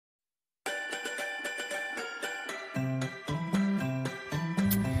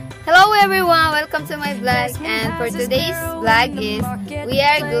everyone, welcome to my vlog, and for today's vlog is we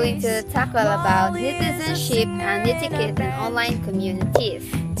are going to tackle about netizenship and netiquette in online communities.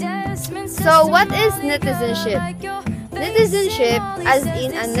 So what is netizenship? Netizenship, as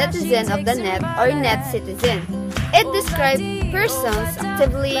in a netizen of the net or net citizen. It describes persons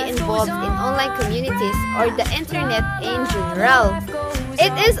actively involved in online communities or the internet in general.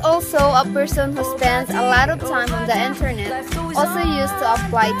 It is also a person who spends a lot of time on the internet, also used to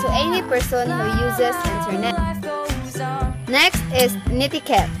apply to any person who uses internet. Next is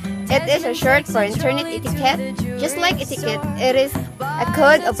Netiquette. It is a short for internet etiquette. Just like etiquette, it is a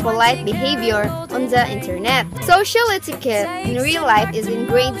code of polite behavior on the internet. Social etiquette in real life is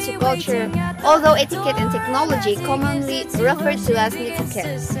ingrained to culture, although etiquette in technology commonly referred to as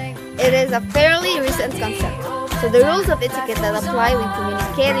netiquette. It is a fairly recent concept. So the rules of etiquette that apply when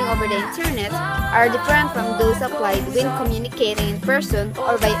communicating over the internet are different from those applied when communicating in person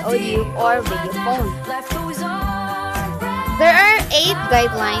or by audio or video phone. There are 8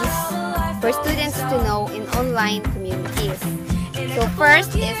 guidelines for students to know in online communities. So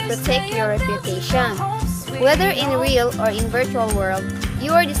first is protect your reputation. Whether in real or in virtual world,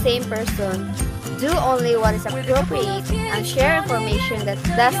 you are the same person. Do only what is appropriate and share information that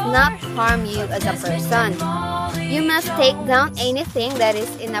does not harm you as a person. You must take down anything that is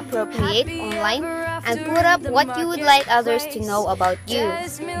inappropriate online and put up what you would like others to know about you.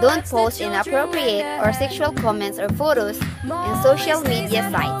 Don't post inappropriate or sexual comments or photos in social media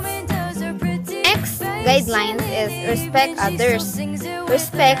sites. Next guidelines is respect others.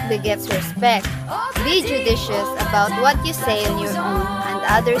 Respect begets respect. Be judicious about what you say on your own and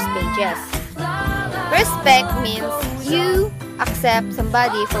others' pages. Respect means you accept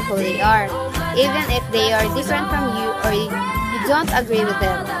somebody for who they are, even if they are different from you or you don't agree with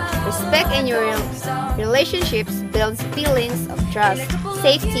them. Respect in your relationships builds feelings of trust,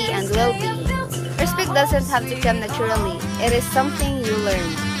 safety, and well-being. Respect doesn't have to come naturally. It is something you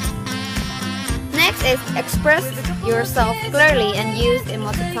learn. Next is express yourself clearly and use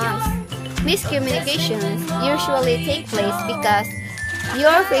emoticons. Miscommunications usually take place because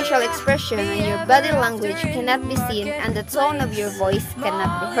your facial expression and your body language cannot be seen and the tone of your voice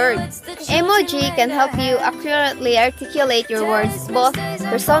cannot be heard. Emoji can help you accurately articulate your words both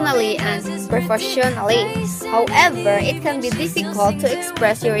personally and professionally. However, it can be difficult to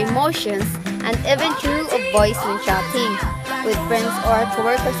express your emotions and even through a voice when chatting with friends or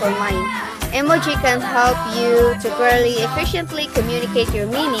coworkers online. Emoji can help you to clearly, efficiently communicate your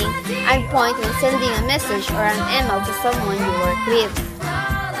meaning and point when sending a message or an email to someone you work with.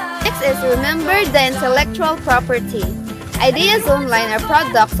 Next is remember the intellectual property. Ideas online are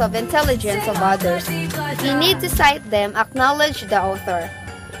products of intelligence of others. If you need to cite them, acknowledge the author.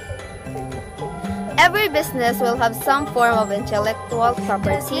 Every business will have some form of intellectual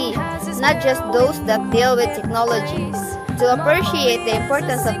property, not just those that deal with technology. To appreciate the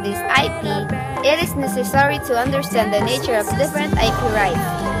importance of this IP, it is necessary to understand the nature of different IP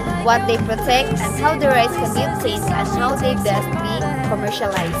rights, what they protect and how the rights can be obtained and how they best be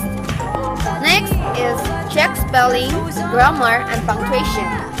commercialized. Next is check spelling, grammar, and punctuation.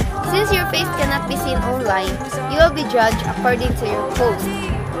 Since your face cannot be seen online, you will be judged according to your post.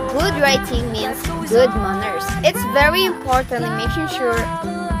 Good writing means good manners. It's very important in making sure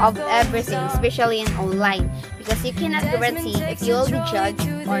of everything, especially in online, because you cannot guarantee if you will be judged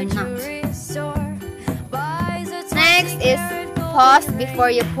or not. Next is pause before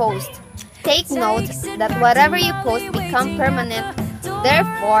you post. Take note that whatever you post becomes permanent.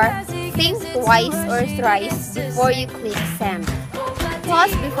 Therefore, think twice or thrice before you click send.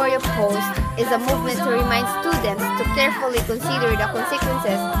 Pause before you post is a movement to remind students to carefully consider the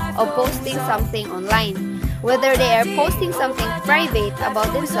consequences of posting something online. Whether they are posting something private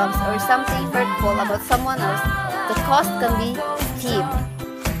about themselves or something hurtful about someone else, the cost can be steep.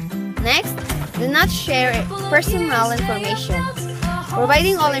 Next, do not share personal information.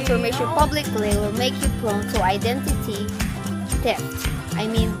 Providing all information publicly will make you prone to identify theft.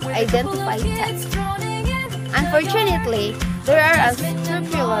 Unfortunately, there are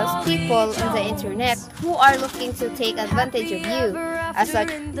unscrupulous people on the internet who are looking to take advantage of you. As such,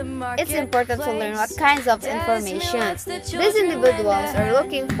 it's important to learn what kinds of information these individuals are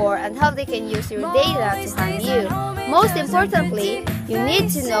looking for and how they can use your data to harm you. Most importantly, you need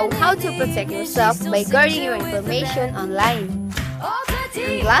to know how to protect yourself by guarding your information online.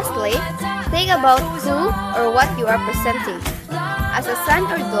 And lastly, think about who or what you are presenting. As a son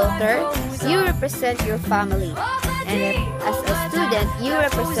or daughter, you represent your family, and as a student, you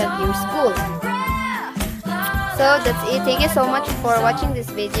represent your school. So that's it. Thank you so much for watching this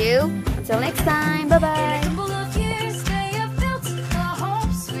video. Until next time, bye bye.